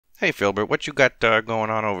Hey, Philbert, what you got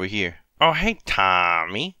going on over here? Oh, hey,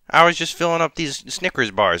 Tommy. I was just filling up these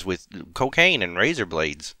Snickers bars with cocaine and razor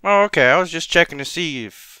blades. Oh, okay. I was just checking to see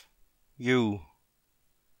if you,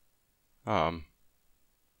 um,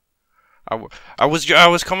 I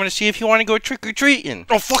was coming to see if you want to go trick or treating.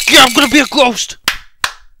 Oh, fuck yeah, I'm gonna be a ghost!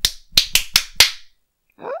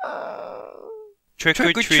 Trick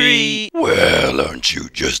or treat. Well, aren't you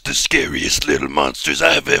just the scariest little monsters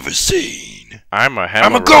I've ever seen? I'm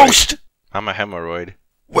a ghost! I'm a hemorrhoid.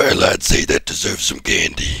 Well, I'd say that deserves some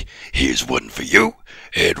candy. Here's one for you,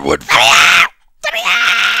 and one for...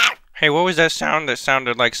 Hey, what was that sound that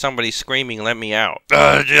sounded like somebody screaming, "Let me out"?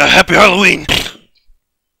 Happy Halloween!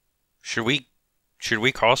 Should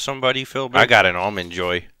we call somebody, Philbert? I got an almond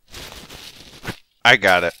joy. I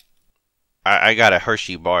got it. I got a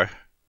Hershey bar.